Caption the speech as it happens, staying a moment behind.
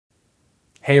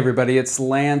Hey everybody, it's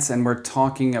Lance and we're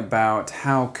talking about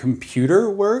how computer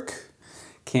work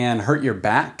can hurt your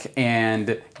back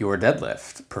and your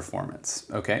deadlift performance.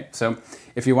 Okay, so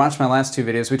if you watched my last two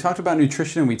videos, we talked about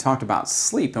nutrition and we talked about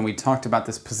sleep and we talked about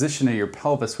this position of your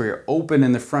pelvis where you're open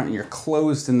in the front and you're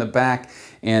closed in the back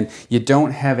and you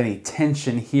don't have any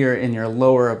tension here in your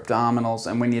lower abdominals,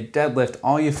 and when you deadlift,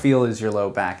 all you feel is your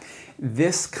low back.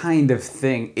 This kind of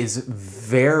thing is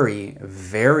very,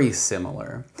 very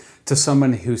similar to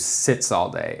someone who sits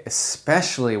all day,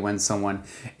 especially when someone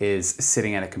is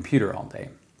sitting at a computer all day.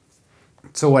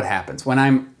 So what happens? When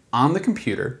I'm on the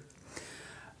computer,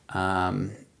 I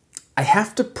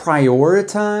have to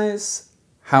prioritize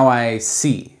how I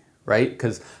see, right?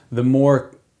 Because the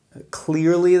more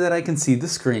clearly that I can see the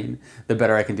screen, the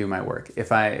better I can do my work.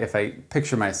 If I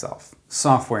picture myself,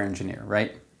 software engineer,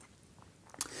 right?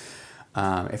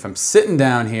 If I'm sitting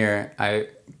down here, I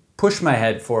push my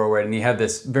head forward and you have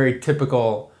this very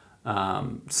typical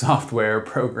software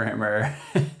programmer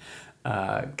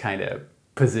kind of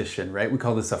position, right? We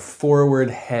call this a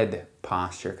forward head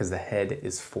posture because the head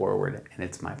is forward and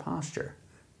it's my posture,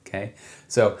 okay?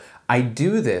 So I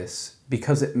do this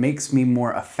because it makes me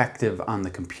more effective on the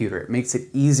computer. It makes it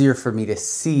easier for me to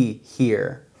see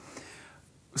here.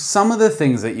 Some of the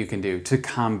things that you can do to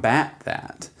combat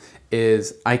that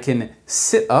is I can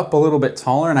sit up a little bit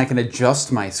taller and I can adjust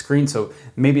my screen so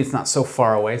maybe it's not so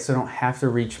far away so I don't have to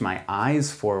reach my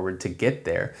eyes forward to get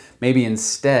there. Maybe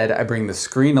instead I bring the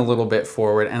screen a little bit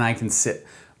forward and I can sit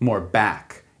more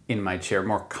back in my chair,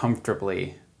 more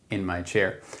comfortably in my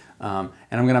chair. And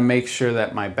I'm gonna make sure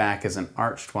that my back isn't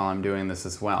arched while I'm doing this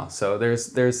as well. So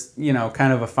there's you know,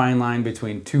 kind of a fine line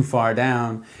between too far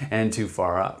down and too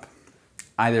far up.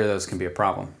 Either of those can be a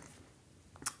problem.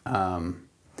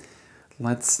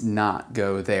 Let's not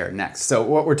go there next. So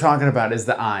what we're talking about is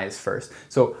the eyes first.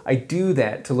 So I do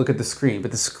that to look at the screen, but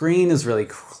the screen is really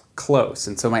close.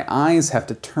 And so my eyes have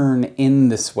to turn in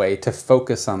this way to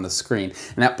focus on the screen.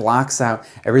 And that blocks out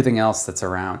everything else that's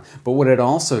around. But what it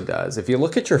also does, if you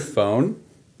look at your phone,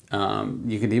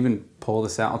 you can even pull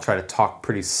this out. I'll try to talk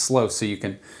pretty slow so you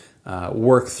can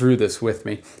work through this with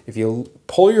me. If you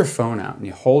pull your phone out and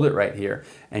you hold it right here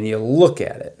and you look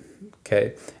at it,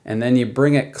 okay, and then you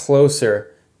bring it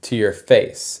closer to your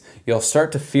face, you'll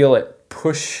start to feel it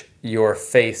push your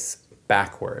face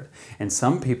backward. And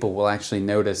some people will actually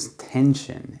notice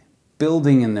tension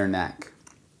building in their neck.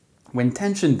 When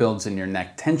tension builds in your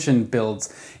neck, tension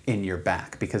builds in your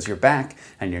back because your back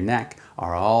and your neck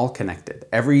are all connected.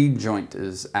 Every joint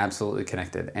is absolutely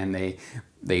connected and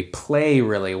they play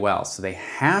really well. So they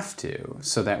have to,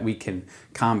 so that we can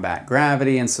combat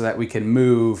gravity and so that we can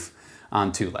move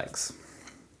on two legs.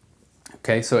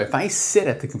 Okay, so if I sit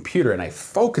at the computer and I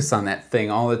focus on that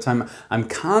thing all the time, I'm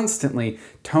constantly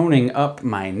toning up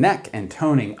my neck and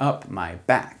toning up my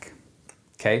back.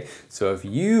 Okay, so if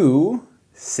you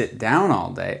sit down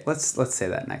all day, let's say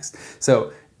that next.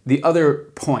 So the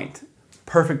other point,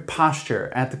 perfect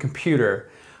posture at the computer,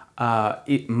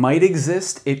 it might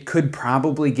exist. It could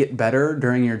probably get better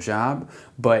during your job,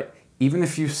 but even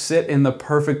if you sit in the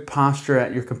perfect posture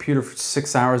at your computer for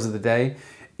 6 hours of the day,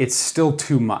 it's still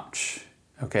too much.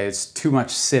 Okay, it's too much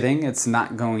sitting, it's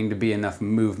not going to be enough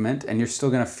movement, and you're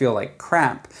still gonna feel like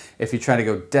crap if you try to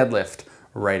go deadlift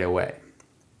right away.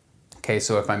 Okay,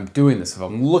 so if I'm doing this, if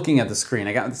I'm looking at the screen,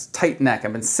 I got this tight neck,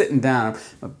 I've been sitting down,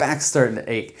 my back's starting to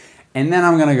ache, and then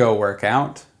I'm gonna go work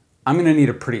out, I'm gonna need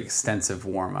a pretty extensive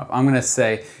warm-up. I'm gonna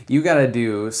say, you gotta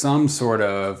do some sort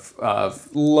of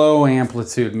low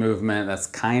amplitude movement that's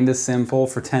kind of simple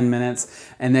for 10 minutes,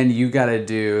 and then you gotta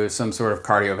do some sort of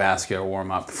cardiovascular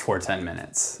warm-up for 10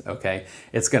 minutes, okay?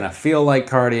 It's gonna feel like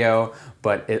cardio,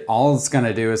 but all it's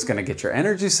gonna do is gonna get your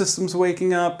energy systems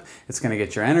waking up, it's gonna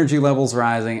get your energy levels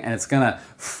rising, and it's gonna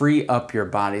free up your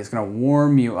body. It's gonna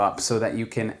warm you up so that you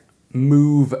can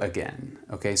move again,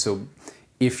 okay? So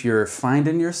if you're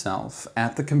finding yourself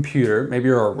at the computer, maybe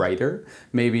you're a writer,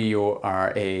 maybe you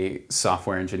are a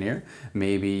software engineer,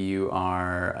 maybe you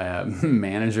are a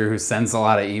manager who sends a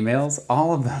lot of emails,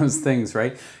 all of those things,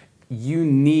 right? You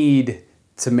need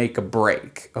to make a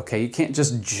break, okay? You can't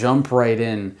just jump right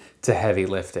in to heavy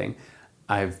lifting.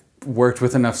 I've worked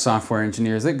with enough software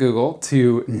engineers at Google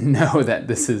to know that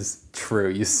this is true.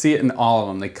 You see it in all of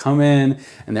them. They come in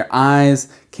and their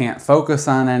eyes can't focus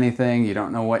on anything. You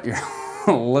don't know what you're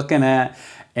looking at,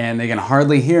 and they can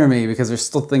hardly hear me because they're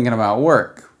still thinking about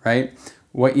work, right?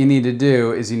 What you need to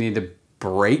do is you need to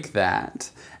break that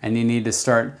and you need to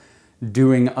start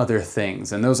doing other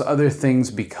things, and those other things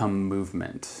become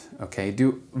movement, okay?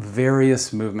 Do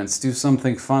various movements, do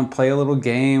something fun, play a little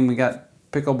game. We got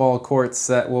pickleball courts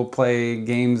that we'll play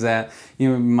games at.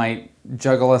 You might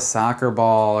juggle a soccer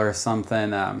ball or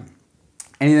something.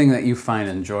 Anything that you find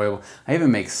enjoyable. I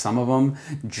even make some of them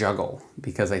juggle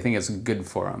because I think it's good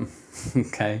for them.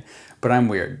 Okay, but I'm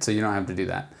weird, so you don't have to do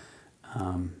that.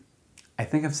 I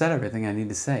think I've said everything I need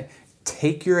to say.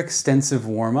 Take your extensive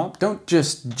warm-up. Don't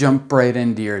just jump right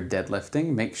into your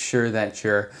deadlifting. Make sure that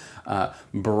you're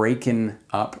breaking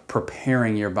up,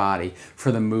 preparing your body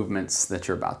for the movements that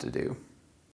you're about to do.